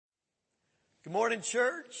Good morning,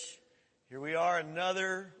 church. Here we are,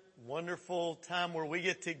 another wonderful time where we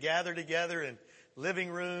get to gather together in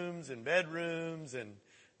living rooms and bedrooms and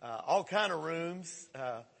all kind of rooms.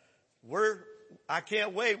 I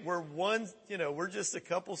can't wait. We're just a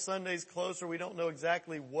couple Sundays closer. We don't know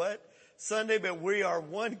exactly what Sunday, but we are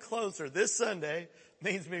one closer. This Sunday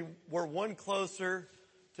means we're one closer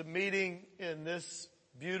to meeting in this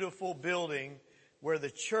beautiful building where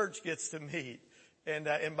the church gets to meet.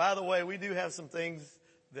 And by the way, we do have some things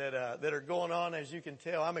that are going on, as you can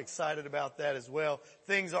tell. I'm excited about that as well.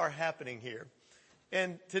 Things are happening here.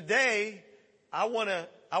 And today, I want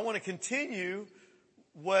to continue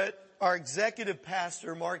what our executive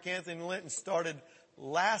pastor, Mark Anthony Linton, started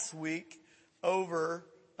last week over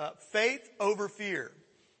faith over fear.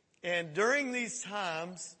 And during these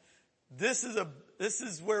times, this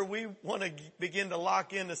is where we want to begin to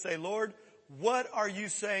lock in to say, Lord, what are you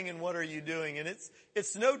saying and what are you doing? And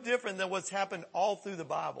it's no different than what's happened all through the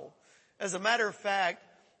Bible. As a matter of fact,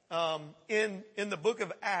 in the book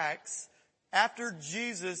of Acts, after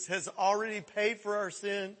Jesus has already paid for our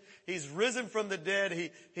sin, he's risen from the dead,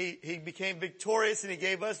 he became victorious and he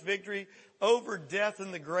gave us victory over death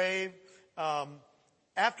and the grave.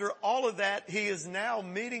 After all of that, he is now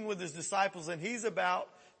meeting with his disciples and he's about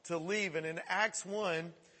to leave. And in Acts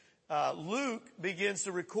 1, Luke begins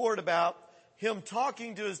to record about him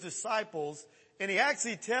talking to his disciples, and he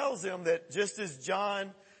actually tells them that just as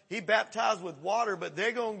John, he baptized with water, but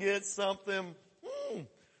they're going to get something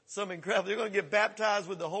incredible. They're going to get baptized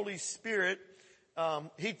with the Holy Spirit.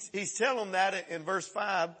 He's telling them that in verse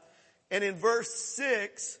 5. And in verse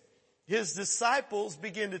 6, his disciples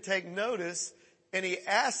begin to take notice, and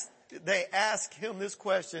they ask him this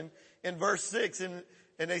question in verse 6, and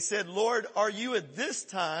they said, Lord, are you at this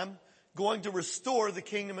time going to restore the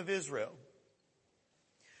kingdom of Israel?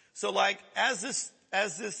 So like, as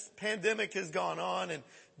this pandemic has gone on and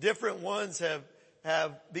different ones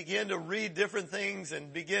have begun to read different things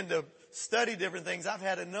and begin to study different things, I've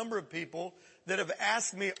had a number of people that have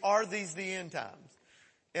asked me, are these the end times?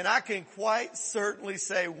 And I can quite certainly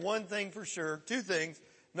say one thing for sure, two things.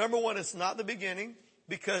 Number one, it's not the beginning,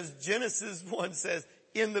 because Genesis 1 says,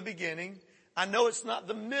 in the beginning. I know it's not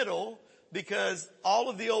the middle, because all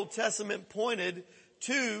of the Old Testament pointed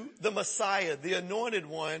to the Messiah, the anointed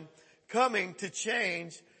one, coming to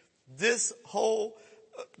change this whole,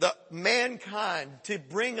 the mankind, to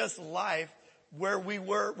bring us life where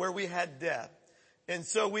we had death. And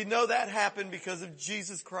so we know that happened because of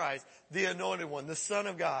Jesus Christ, the anointed one, the Son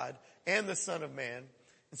of God and the Son of Man.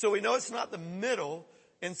 And so we know it's not the middle.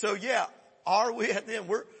 And so yeah, are we at the end?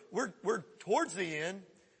 We're towards the end.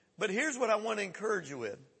 But here's what I want to encourage you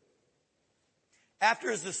with.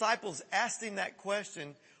 After his disciples asked him that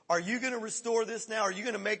question, are you going to restore this now? Are you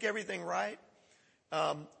going to make everything right?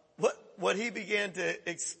 What he began to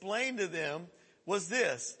explain to them was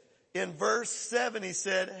this. In verse 7, he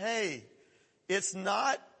said, hey, it's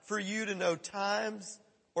not for you to know times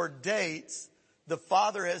or dates the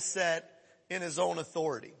Father has set in his own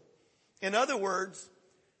authority. In other words,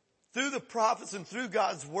 through the prophets and through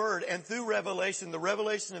God's word and through revelation, the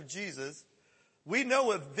revelation of Jesus, we know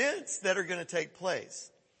events that are going to take place.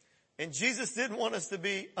 And Jesus didn't want us to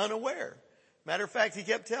be unaware. Matter of fact, he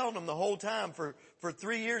kept telling them the whole time for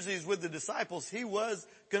 3 years he was with the disciples, he was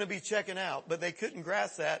going to be checking out, but they couldn't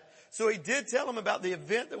grasp that. So he did tell them about the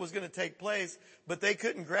event that was going to take place, but they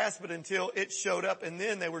couldn't grasp it until it showed up, and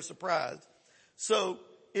then they were surprised. So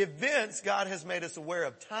events God has made us aware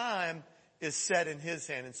of. Time is set in his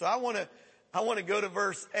hand. And so I want to go to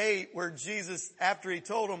verse 8 where Jesus, after he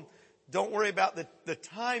told them, don't worry about the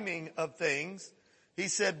timing of things. He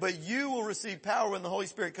said, but you will receive power when the Holy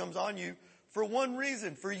Spirit comes on you for one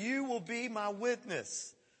reason, for you will be my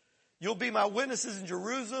witness. You'll be my witnesses in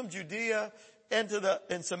Jerusalem, Judea, and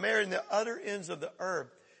Samaria and the other ends of the earth.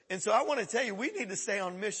 And so I want to tell you, we need to stay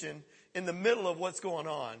on mission in the middle of what's going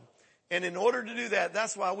on. And in order to do that,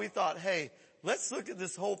 that's why we thought, hey, let's look at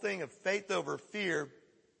this whole thing of faith over fear.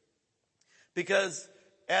 Because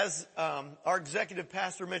as our executive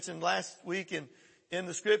pastor mentioned last week in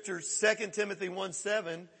the scriptures, 2 Timothy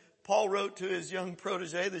 1:7, Paul wrote to his young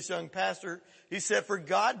protege, this young pastor, he said, for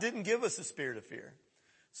God didn't give us a spirit of fear.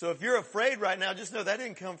 So if you're afraid right now, just know that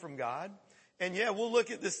didn't come from God. And yeah, we'll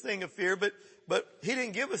look at this thing of fear, but he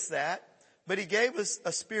didn't give us that. But he gave us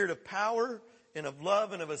a spirit of power and of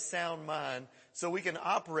love and of a sound mind so we can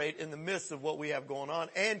operate in the midst of what we have going on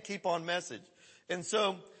and keep on message. And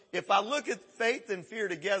so if I look at faith and fear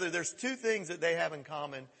together, there's two things that they have in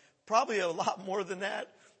common. Probably a lot more than that,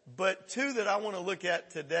 but two that I want to look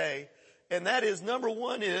at today. And that is, number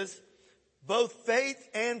one is both faith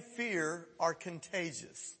and fear are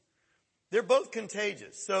contagious. They're both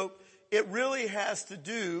contagious. So it really has to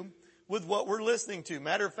do with what we're listening to.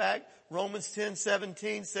 Matter of fact, Romans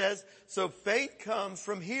 10:17 says, so faith comes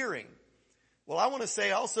from hearing. Well, I want to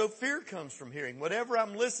say also fear comes from hearing. Whatever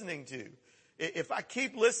I'm listening to, if I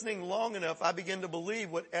keep listening long enough, I begin to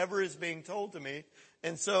believe whatever is being told to me.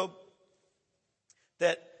 And so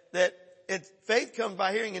faith comes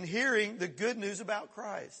by hearing, and hearing the good news about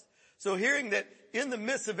Christ. So hearing that in the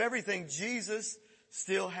midst of everything, Jesus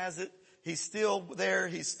still has it. He's still there.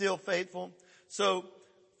 He's still faithful. So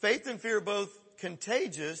faith and fear are both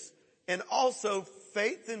contagious, and also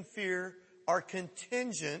faith and fear are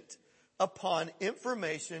contingent upon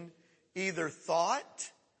information either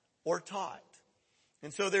thought or taught.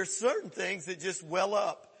 And so there's certain things that just well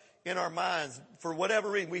up in our minds for whatever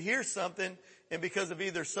reason. We hear something, and because of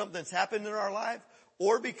either something that's happened in our life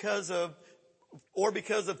or because of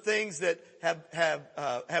things that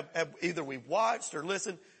have either we've watched or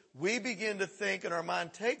listened, we begin to think, and our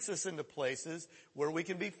mind takes us into places where we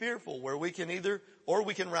can be fearful, where we can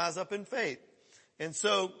we can rise up in faith. And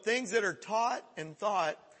so things that are taught and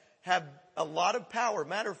thought have a lot of power.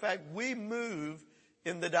 Matter of fact, we move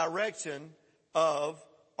in the direction of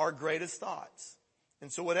our greatest thoughts.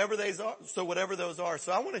 And so whatever those are.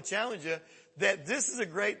 So I want to challenge you that this is a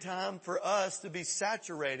great time for us to be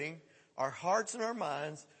saturating our hearts and our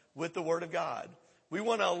minds with the Word of God. We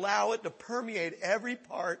want to allow it to permeate every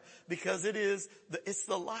part, because it's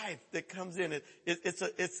the life that comes in it.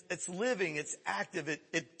 It's living, it's active,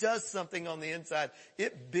 it does something on the inside.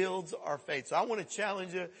 It builds our faith. So I want to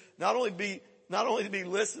challenge you not only to be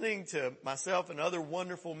listening to myself and other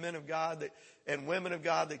wonderful men of God and women of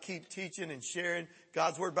God that keep teaching and sharing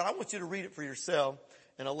God's Word, but I want you to read it for yourself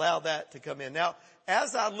and allow that to come in. Now,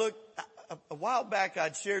 as I look, a while back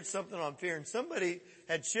I'd shared something on fear, and somebody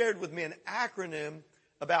had shared with me an acronym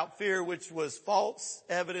about fear, which was false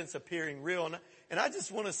evidence appearing real. And I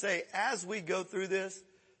just want to say, as we go through this,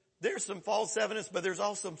 there's some false evidence, but there's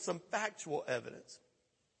also some factual evidence.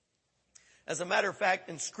 As a matter of fact,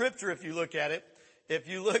 in Scripture, if you look at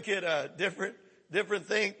different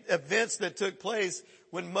events that took place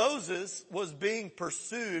when Moses was being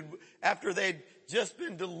pursued after they'd just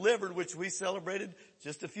been delivered, which we celebrated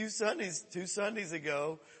just two Sundays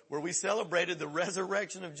ago, where we celebrated the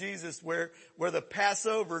resurrection of Jesus, where the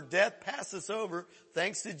Passover, death passes over,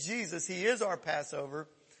 thanks to Jesus. He is our Passover.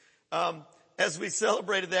 As we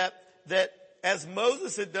celebrated that as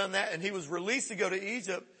Moses had done that and he was released to go to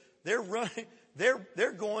Egypt, they're running,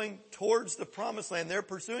 they're going towards the promised land. They're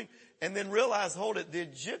pursuing, and then realize, hold it, the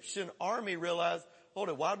Egyptian army realized, hold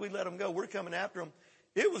it, why'd we let them go? We're coming after them.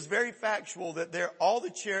 It was very factual that all the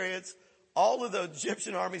chariots, all of the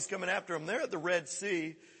Egyptian armies coming after them, they're at the Red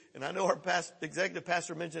Sea. And I know our executive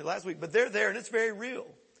pastor mentioned it last week, but they're there, and it's very real.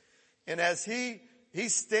 And as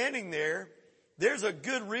he's standing there, there's a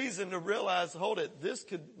good reason to realize, hold it, this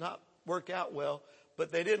could not work out well.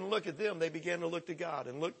 But they didn't look at them. They began to look to God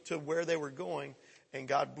and look to where they were going, and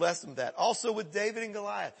God blessed them that. Also with David and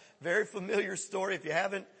Goliath, very familiar story. If you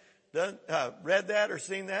haven't read that or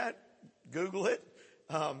seen that, Google it.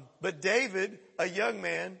 But David, a young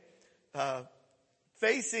man,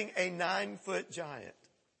 facing a 9-foot giant,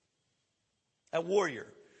 a warrior.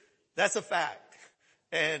 That's a fact.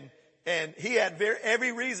 And he had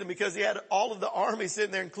every reason, because he had all of the army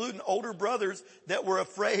sitting there, including older brothers that were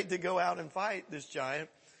afraid to go out and fight this giant.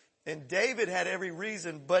 And David had every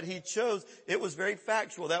reason, but he chose, it was very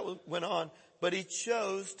factual, that went on, but he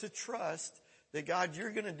chose to trust that, God,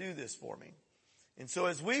 you're going to do this for me. And so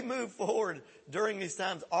as we move forward during these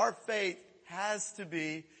times, our faith has to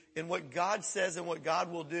be in what God says and what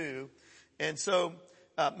God will do. And so,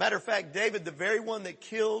 matter of fact, David, the very one that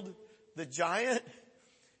killed the giant,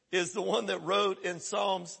 is the one that wrote in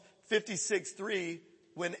Psalms 56:3,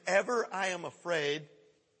 whenever I am afraid,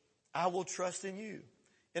 I will trust in you.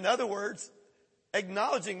 In other words,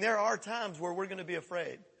 acknowledging there are times where we're going to be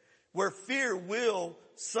afraid, where fear will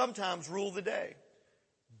sometimes rule the day.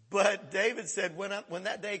 But David said, when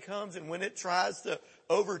that day comes and when it tries to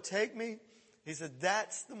overtake me, he said,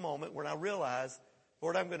 that's the moment when I realize,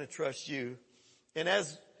 Lord, I'm going to trust you. And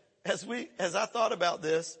as I thought about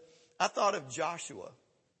this, I thought of Joshua.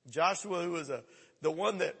 Joshua, who was the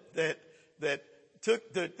one that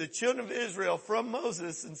took the children of Israel from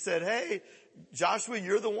Moses and said, hey, Joshua,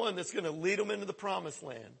 you're the one that's going to lead them into the promised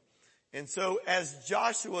land. And so as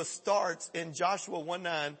Joshua starts in Joshua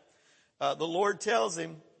 1:9, the Lord tells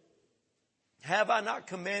him, have I not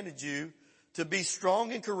commanded you to be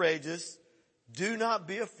strong and courageous? Do not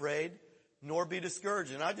be afraid, nor be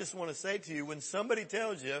discouraged. And I just want to say to you, when somebody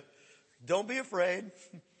tells you, don't be afraid,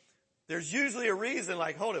 there's usually a reason,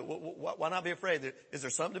 like, hold it, why not be afraid? Is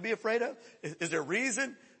there something to be afraid of? Is there a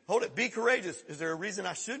reason? Hold it, be courageous. Is there a reason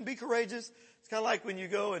I shouldn't be courageous? It's kind of like when you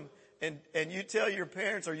go and you tell your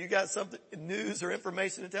parents, or you got something, news or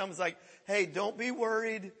information to tell them. It's like, hey, don't be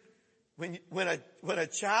worried. When a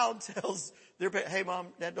child tells their parent, hey mom,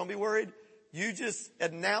 dad, don't be worried, you just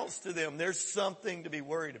announce to them there's something to be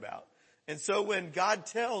worried about. And so when God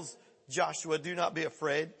tells Joshua, do not be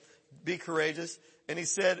afraid, be courageous, and he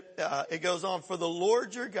said, it goes on, for the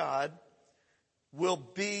Lord your God will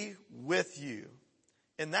be with you.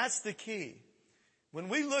 And that's the key. When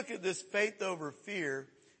we look at this faith over fear,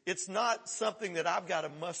 it's not something that I've got to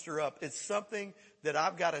muster up. It's something that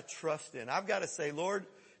I've got to trust in. I've got to say, Lord,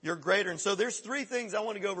 you're greater. And so there's three things I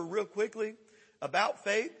want to go over real quickly about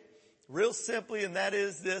faith, real simply, and that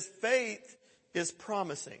is this: faith is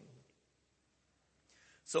promising.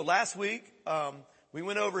 So last week, we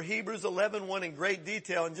went over Hebrews 11:1 in great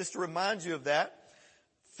detail, and just to remind you of that,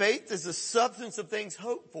 faith is the substance of things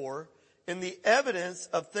hoped for and the evidence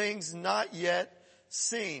of things not yet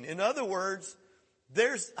seen. In other words,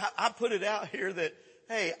 I put it out here that,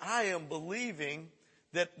 hey, I am believing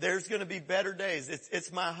that there's going to be better days.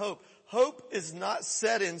 It's my hope. Hope is not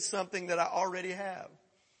set in something that I already have.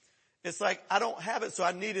 It's like I don't have it, so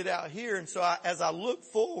I need it out here. And so as I look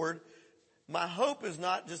forward, my hope is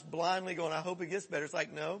not just blindly going, I hope it gets better. It's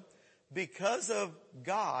like, no, because of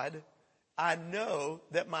God, I know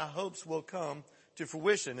that my hopes will come to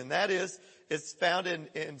fruition. And that is, it's found in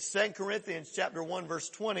 2 Corinthians chapter 1 verse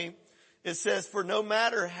 20. It says, for no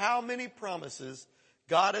matter how many promises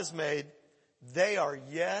God has made, they are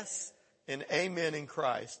yes and amen in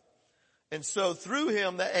Christ. And so through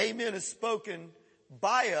him, the amen is spoken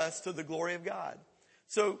by us to the glory of God.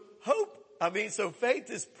 So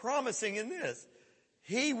faith is promising in this.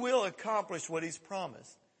 He will accomplish what he's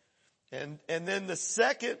promised. And then the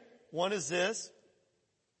second one is this: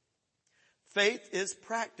 faith is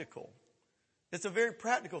practical. It's a very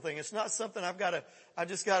practical thing. It's not something I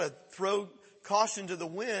just gotta throw caution to the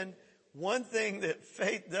wind. One thing that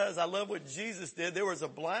faith does, I love what Jesus did. There was a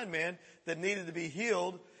blind man that needed to be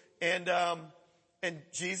healed, and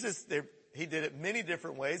Jesus, he did it many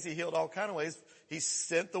different ways. He healed all kind of ways. He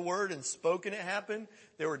sent the word and spoke, and it happened.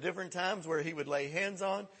 There were different times where he would lay hands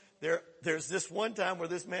on. There's this one time where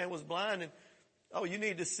this man was blind, and you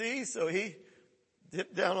need to see. So he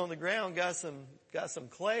dipped down on the ground, got some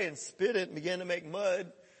clay and spit it and began to make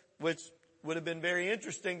mud, which would have been very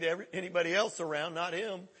interesting to anybody else around, not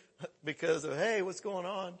him, because of, hey, what's going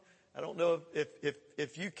on? I don't know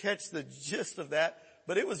if you catch the gist of that,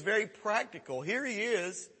 but it was very practical. Here he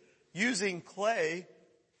is using clay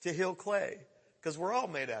to heal clay, because we're all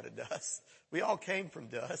made out of dust. We all came from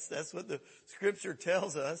dust. That's what the scripture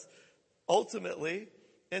tells us ultimately.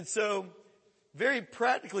 And so very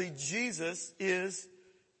practically, Jesus is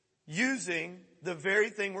using the very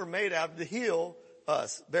thing we're made out of to heal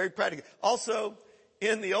us. Very practical. Also,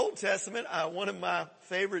 in the Old Testament, one of my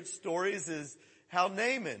favorite stories is how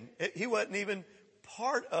Naaman, he wasn't even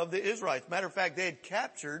part of the Israelites. Matter of fact, they had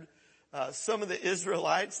captured some of the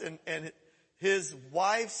Israelites, and his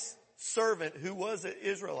wife's servant, who was an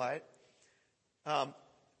Israelite,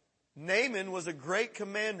 Naaman was a great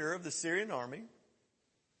commander of the Syrian army.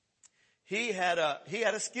 He had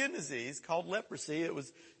a skin disease called leprosy. It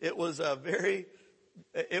was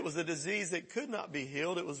a disease that could not be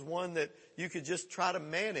healed. It was one that you could just try to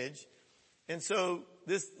manage. And so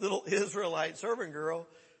this little Israelite servant girl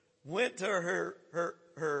went to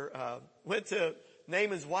went to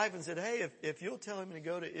Naaman's wife and said, hey, if you'll tell him to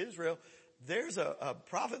go to Israel, there's a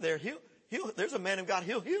prophet there. There's a man of God.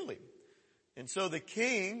 He'll heal him. And so the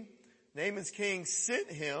king, Naaman's king,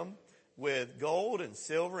 sent him with gold and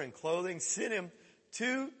silver and clothing, sent him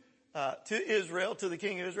to Israel, to the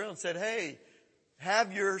king of Israel, and said, hey,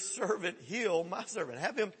 have your servant heal my servant.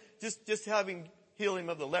 Have him, just have him heal him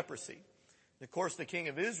of the leprosy. And of course, the king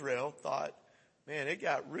of Israel thought, man, it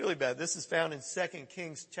got really bad. This is found in 2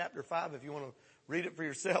 Kings chapter 5, if you want to read it for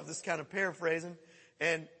yourself. This is kind of paraphrasing.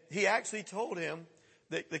 And he actually told him,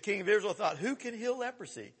 that the king of Israel thought, who can heal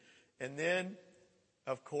leprosy? And then,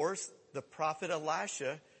 of course, the prophet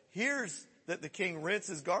Elisha hears that the king rents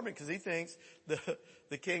his garment because he thinks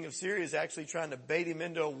the king of Syria is actually trying to bait him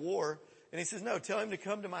into a war. And he says, no, tell him to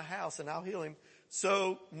come to my house and I'll heal him.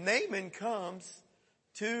 So Naaman comes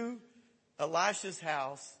to Elisha's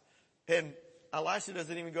house, and Elisha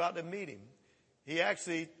doesn't even go out to meet him.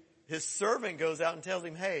 His servant goes out and tells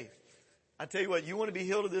him, hey, I tell you what, you want to be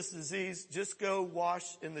healed of this disease, just go wash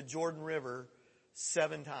in the Jordan River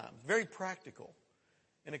 7 times. Very practical.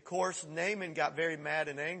 And of course, Naaman got very mad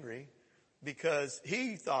and angry because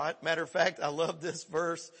he thought, matter of fact, I love this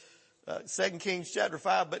verse, 2 Kings chapter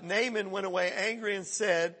 5, but Naaman went away angry and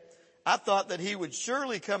said, I thought that he would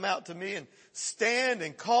surely come out to me and stand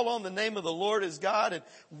and call on the name of the Lord his God and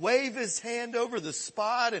wave his hand over the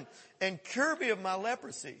spot and cure me of my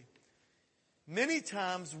leprosy. Many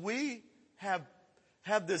times we have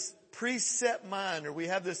this preset mind, or we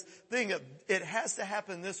have this thing of it has to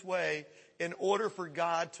happen this way in order for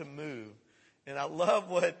God to move. And I love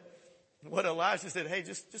what Elisha said, hey,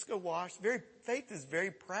 just go wash. Faith is very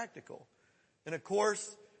practical. And of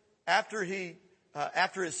course, after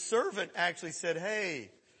his servant actually said, hey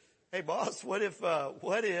boss, what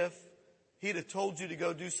if he'd have told you to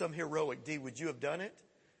go do some heroic deed? Would you have done it?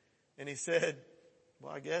 And he said,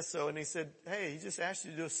 well, I guess so. And he said, hey, he just asked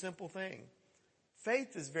you to do a simple thing.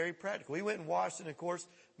 Faith is very practical. He went and washed, and of course,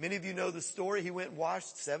 many of you know the story. He went and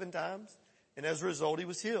washed 7 times, and as a result, he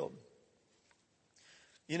was healed.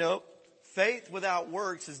 You know, faith without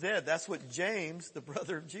works is dead. That's what James, the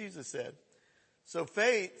brother of Jesus, said. So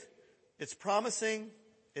faith, it's promising,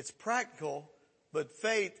 it's practical, but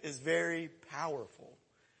faith is very powerful.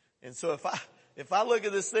 And so if I look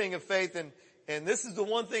at this thing of faith, and this is the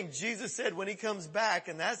one thing Jesus said when he comes back,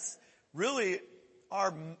 and that's really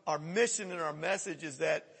our mission and our message is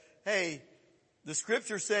that, hey, the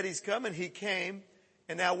scripture said he's coming, he came,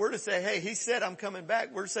 and now we're to say, hey, he said I'm coming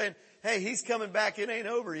back. We're saying, hey, he's coming back, it ain't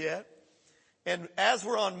over yet. And as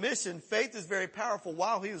we're on mission, faith is very powerful.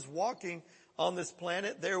 While he was walking on this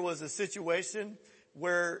planet, there was a situation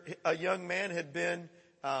where a young man had been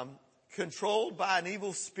controlled by an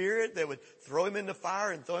evil spirit that would throw him into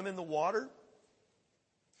fire and throw him in the water.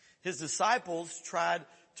 His disciples tried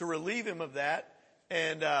to relieve him of that.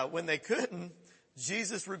 And when they couldn't,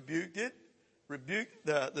 Jesus rebuked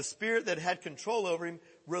the spirit that had control over him.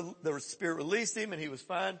 The spirit released him and he was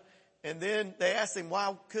fine. And then they asked him,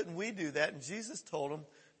 why couldn't we do that? And Jesus told them,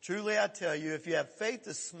 truly I tell you, if you have faith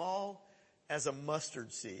as small as a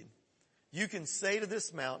mustard seed, you can say to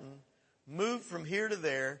this mountain, move from here to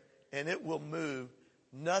there, and it will move.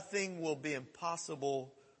 Nothing will be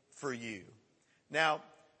impossible for you. Now,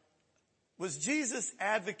 was Jesus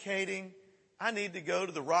advocating, I need to go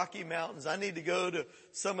to the Rocky Mountains, I need to go to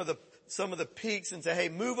some of the peaks and say, hey,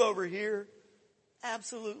 move over here?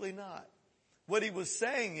 Absolutely not. What he was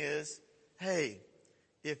saying is, hey,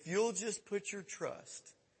 if you'll just put your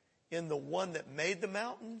trust in the one that made the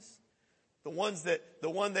mountains, the one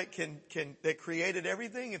that created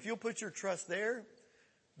everything, if you'll put your trust there,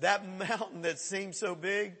 that mountain that seems so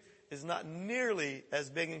big is not nearly as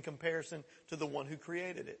big in comparison to the one who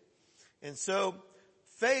created it. And so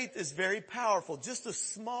faith is very powerful, just a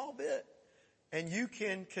small bit, and you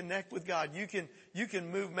can connect with God. You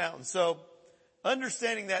can move mountains. So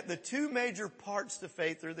understanding that the 2 major parts to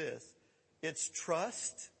faith are this. It's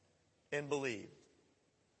trust and believe.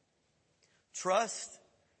 Trust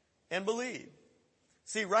and believe.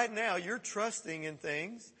 See, right now you're trusting in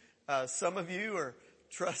things. Some of you are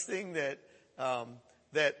trusting that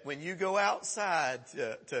when you go outside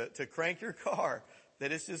to crank your car,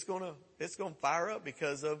 that it's going to fire up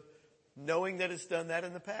because of knowing that it's done that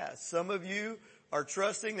in the past. Some of you are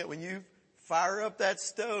trusting that when you fire up that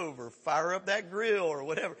stove or fire up that grill or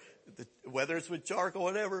whatever, whether it's with charcoal or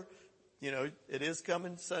whatever, you know, it is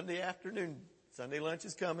coming Sunday afternoon. Sunday lunch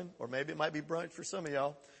is coming, or maybe it might be brunch for some of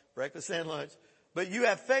y'all, breakfast and lunch. But you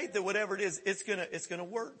have faith that whatever it is, it's gonna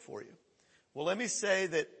work for you. Well, let me say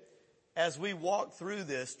that as we walk through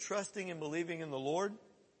this, trusting and believing in the Lord,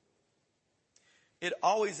 it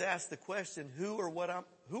always asks the question, who or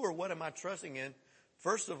what am I trusting in?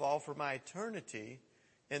 First of all, for my eternity,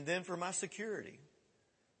 and then for my security.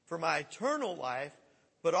 For my eternal life,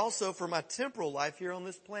 but also for my temporal life here on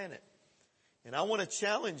this planet. And I want to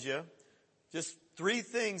challenge you, just 3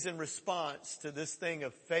 things in response to this thing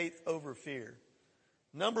of faith over fear.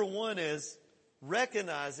 Number 1 is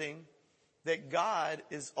recognizing that God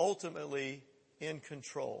is ultimately in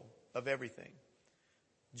control of everything.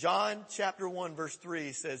 John chapter 1 verse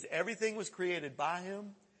 3 says, everything was created by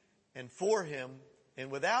him and for him, and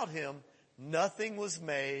without him, nothing was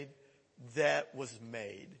made that was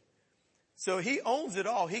made. So he owns it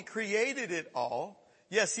all. He created it all.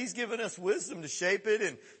 Yes, he's given us wisdom to shape it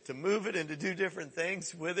and to move it and to do different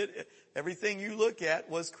things with it. Everything you look at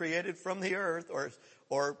was created from the earth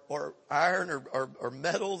or iron or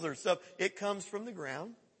metals or stuff. It comes from the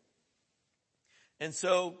ground. And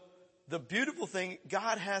so the beautiful thing,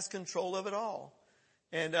 God has control of it all.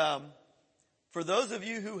 And for those of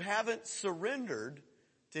you who haven't surrendered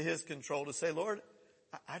to his control, to say, Lord,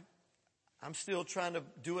 I'm still trying to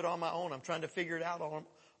do it on my own. I'm trying to figure it out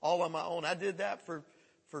all on my own. I did that for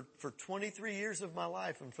 23 years of my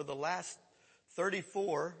life, and for the last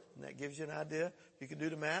 34, and that gives you an idea, you can do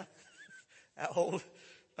the math, How old?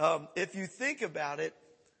 If you think about it,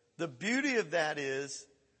 the beauty of that is,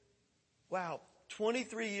 wow,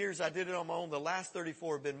 23 years I did it on my own. The last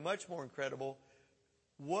 34 have been much more incredible.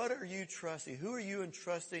 What are you trusting? Who are you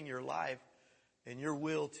entrusting your life and your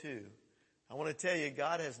will to? I want to tell you,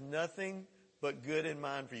 God has nothing but good in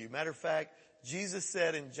mind for you. Matter of fact, Jesus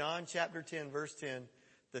said in John chapter 10, verse 10,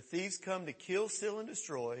 the thieves come to kill, steal, and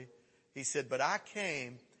destroy. He said, but I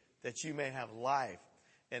came that you may have life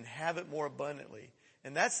and have it more abundantly.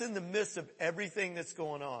 And that's in the midst of everything that's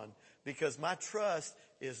going on, because my trust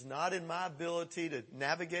is not in my ability to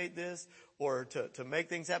navigate this or to make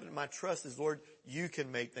things happen. My trust is, Lord, you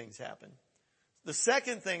can make things happen. The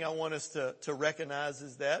second thing I want us to recognize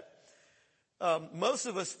is that most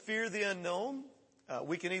of us fear the unknown.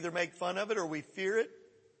 We can either make fun of it or we fear it.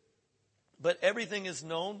 But everything is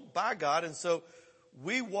known by God. And so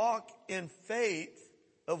we walk in faith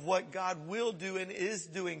of what God will do and is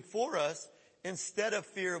doing for us instead of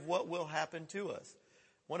fear of what will happen to us.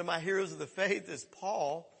 One of my heroes of the faith is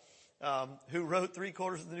Paul, who wrote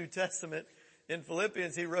 3/4 of the New Testament. In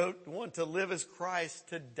Philippians, he wrote, one, to live as Christ,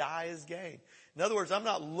 to die as gain. In other words, I'm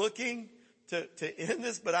not looking to end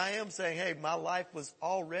this, but I am saying, hey, my life was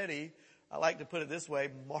already, I like to put it this way,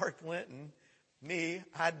 Mark Linton, me,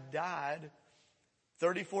 I died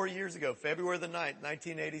 34 years ago, February the 9th,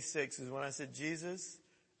 1986 is when I said, Jesus,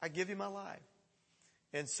 I give you my life.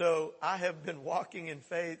 And so I have been walking in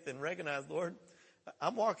faith and recognized, Lord,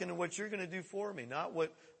 I'm walking in what you're going to do for me, not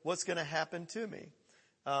what's going to happen to me.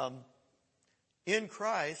 In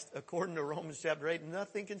Christ, according to Romans chapter 8,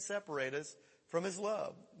 nothing can separate us from his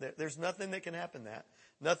love. There's nothing that can happen that.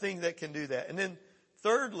 Nothing that can do that. And then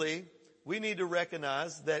thirdly, we need to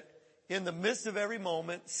recognize that in the midst of every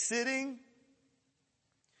moment, sitting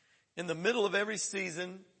in the middle of every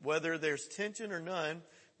season, whether there's tension or none,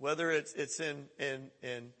 whether it's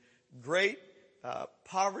in great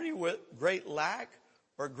poverty, with great lack,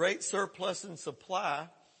 or great surplus in supply,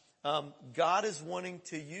 God is wanting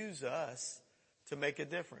to use us to make a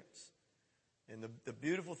difference. And the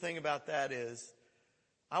beautiful thing about that is,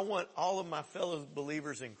 I want all of my fellow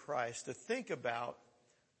believers in Christ to think about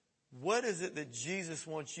what is it that Jesus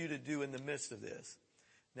wants you to do in the midst of this.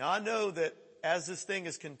 Now I know that as this thing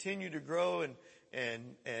has continued to grow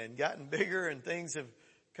and gotten bigger and things have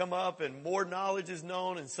come up and more knowledge is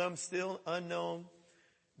known and some still unknown,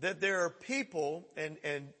 that there are people, and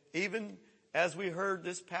even as we heard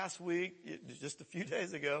this past week, just a few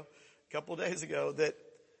days ago, a couple days ago,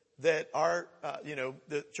 that our,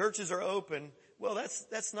 the churches are open. Well,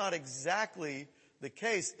 that's not exactly the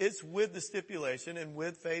case. It's with the stipulation and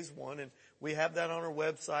with phase 1, and we have that on our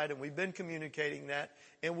website, and we've been communicating that,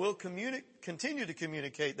 and we'll continue to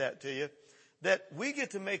communicate that to you, that we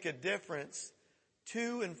get to make a difference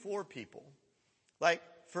to and for people. Like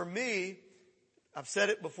for me, I've said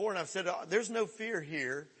it before and I've said it, there's no fear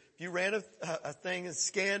here. If you ran a thing and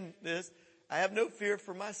scanned this, I have no fear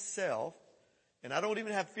for myself, and I don't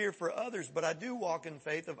even have fear for others, but I do walk in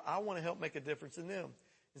faith of I want to help make a difference in them.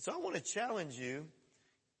 And so I want to challenge you.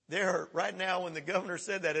 Right now when the governor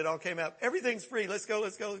said that, it all came out, everything's free, let's go.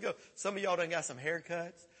 Some of y'all done got some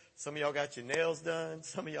haircuts. Some of y'all got your nails done.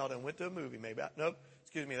 Some of y'all done went to a movie maybe. Nope,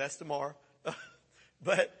 excuse me, that's tomorrow.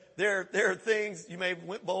 But there are things, you may have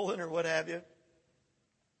went bowling or what have you.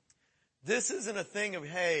 This isn't a thing of,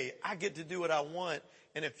 hey, I get to do what I want,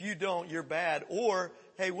 and if you don't, you're bad. Or,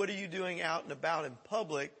 hey, what are you doing out and about in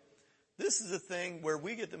public? This is a thing where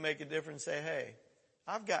we get to make a difference and say, hey,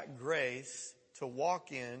 I've got grace to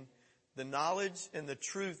walk in the knowledge and the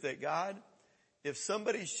truth that God, if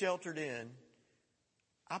somebody's sheltered in,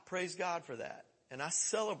 I praise God for that, and I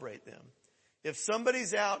celebrate them. If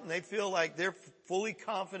somebody's out and they feel like they're fully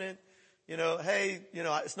confident, hey,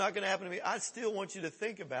 it's not going to happen to me, I still want you to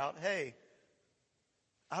think about, hey,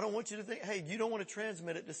 I don't want you to think, hey, you don't want to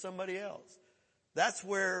transmit it to somebody else. That's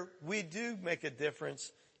where we do make a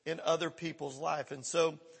difference in other people's life. And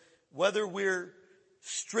so whether we're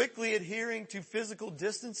strictly adhering to physical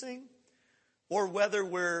distancing or whether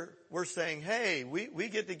we're saying, hey, we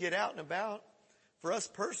get to get out and about. For us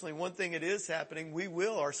personally, one thing that is happening,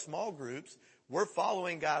 our small groups, we're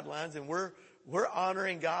following guidelines and we're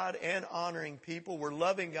honoring God and honoring people. We're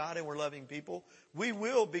loving God and we're loving people. We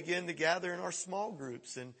will begin to gather in our small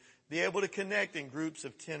groups and be able to connect in groups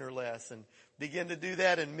of 10 or less and begin to do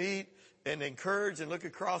that and meet and encourage and look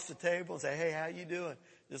across the table and say, hey, how you doing?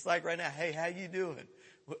 Just like right now, hey, how you doing?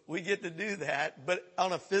 We get to do that, but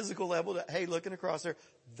on a physical level, hey, looking across there,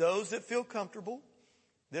 those that feel comfortable.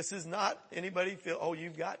 This is not anybody feel, oh,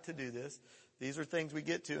 you've got to do this. These are things we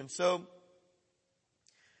get to. And so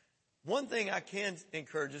one thing I can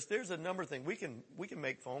encourage is there's a number of things. We can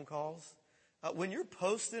make phone calls. when you're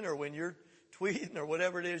posting or when you're tweeting or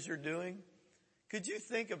whatever it is you're doing, could you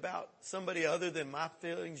think about somebody other than my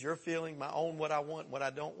feelings, your feeling, my own, what I want, what I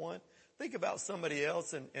don't want? Think about somebody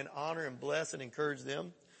else and honor and bless and encourage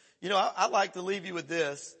them. You know, I'd like to leave you with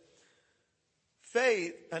this.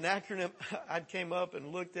 Faith, an acronym I came up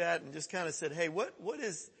and looked at and just kind of said, hey, what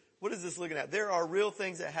is this looking at? There are real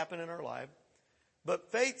things that happen in our life.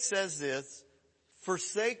 But faith says this: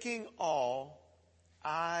 forsaking all,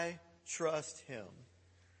 I trust him.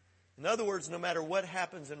 In other words, no matter what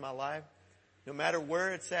happens in my life, no matter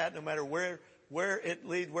where it's at, no matter where it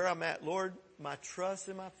leads, where I'm at, Lord, my trust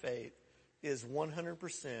and my faith is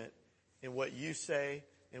 100% in what you say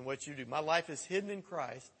and what you do. My life is hidden in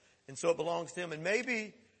Christ, and so it belongs to him. And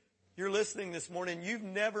maybe you're listening this morning, you've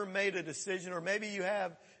never made a decision, or maybe you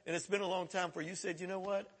have, and it's been a long time for you. You said, you know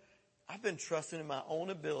what? I've been trusting in my own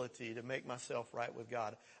ability to make myself right with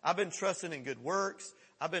God. I've been trusting in good works.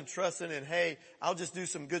 I've been trusting in, hey, I'll just do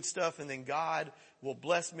some good stuff and then God will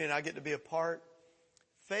bless me and I get to be a part.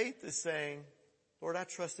 Faith is saying, Lord, I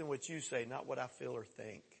trust in what you say, not what I feel or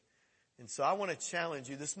think. And so I want to challenge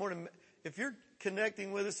you this morning. If you're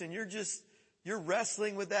connecting with us and you're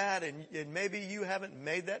wrestling with that and maybe you haven't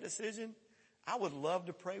made that decision, I would love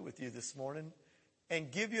to pray with you this morning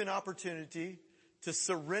and give you an opportunity to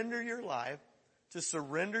surrender your life, to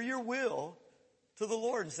surrender your will to the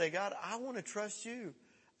Lord and say, God, I want to trust you.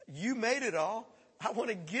 You made it all. I want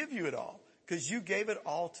to give you it all because you gave it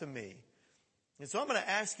all to me. And so I'm going to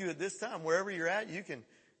ask you at this time, wherever you're at, you can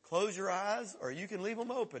close your eyes or you can leave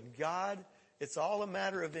them open. God, it's all a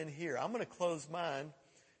matter of in here. I'm going to close mine.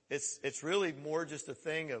 It's really more just a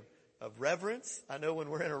thing of reverence. I know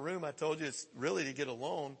when we're in a room, I told you it's really to get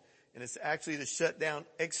alone, and it's actually to shut down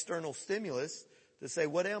external stimulus to say,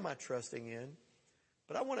 what am I trusting in?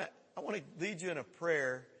 But I want to lead you in a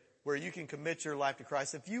prayer where you can commit your life to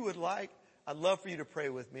Christ. If you would like, I'd love for you to pray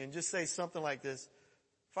with me and just say something like this.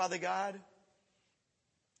 Father God,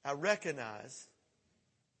 I recognize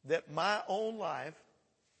that my own life,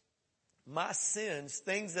 my sins,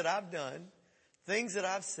 things that I've done, things that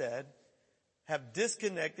I've said, have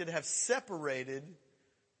disconnected, have separated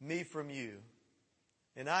me from you.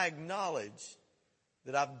 And I acknowledge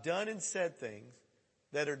that I've done and said things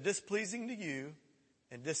that are displeasing to you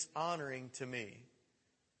and dishonoring to me.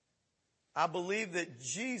 I believe that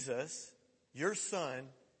Jesus, your Son,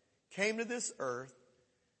 came to this earth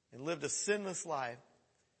and lived a sinless life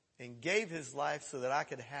and gave his life so that I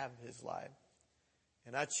could have his life.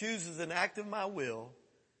 And I choose as an act of my will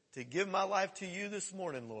to give my life to you this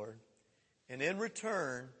morning, Lord. And in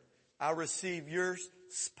return, I receive your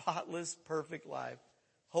spotless, perfect life.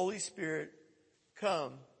 Holy Spirit,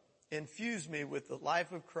 come, infuse me with the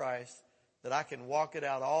life of Christ that I can walk it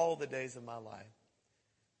out all the days of my life.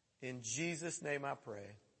 In Jesus' name I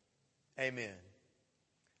pray. Amen.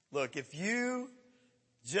 Look, if you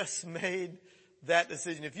just made that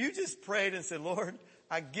decision, if you just prayed and said, Lord,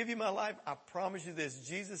 I give you my life, I promise you this.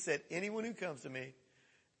 Jesus said, anyone who comes to me,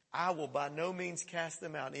 I will by no means cast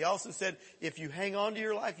them out. And he also said, if you hang on to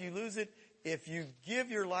your life, you lose it. If you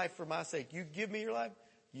give your life for my sake, you give me your life,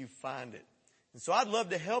 you find it. And so I'd love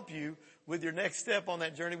to help you with your next step on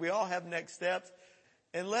that journey. We all have next steps.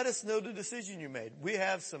 And let us know the decision you made. We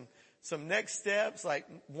have some next steps, like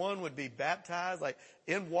one would be baptized, like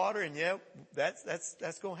in water. And yeah, that's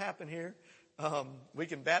going to happen here. We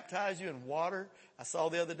can baptize you in water. I saw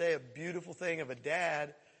the other day a beautiful thing of a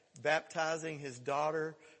dad baptizing his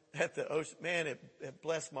daughter at the ocean. Man, it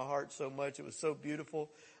blessed my heart so much. It was so beautiful.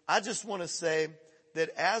 I just want to say that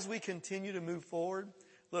as we continue to move forward,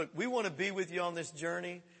 look, we want to be with you on this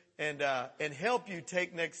journey and help you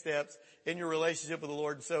take next steps in your relationship with the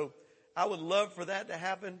Lord. So I would love for that to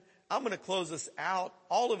happen. I'm going to close us out,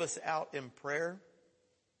 all of us out in prayer.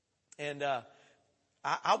 And,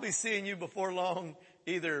 I'll be seeing you before long.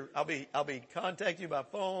 Either I'll be contacting you by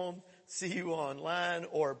phone, see you online,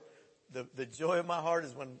 or the joy of my heart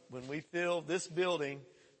is when we fill this building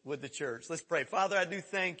with the church. Let's pray. Father, I do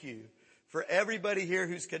thank you for everybody here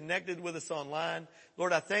who's connected with us online.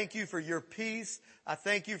 Lord, I thank you for your peace. I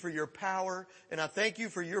thank you for your power, and I thank you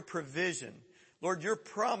for your provision. Lord, your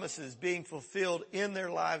promises being fulfilled in their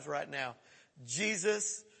lives right now.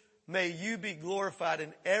 Jesus, may you be glorified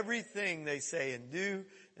in everything they say and do.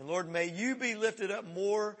 And Lord, may you be lifted up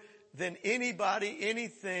more than anybody,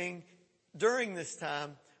 anything during this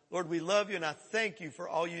time. Lord, we love you and I thank you for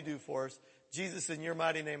all you do for us. Jesus, in your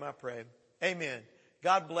mighty name I pray. Amen.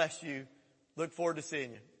 God bless you. Look forward to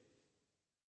seeing you.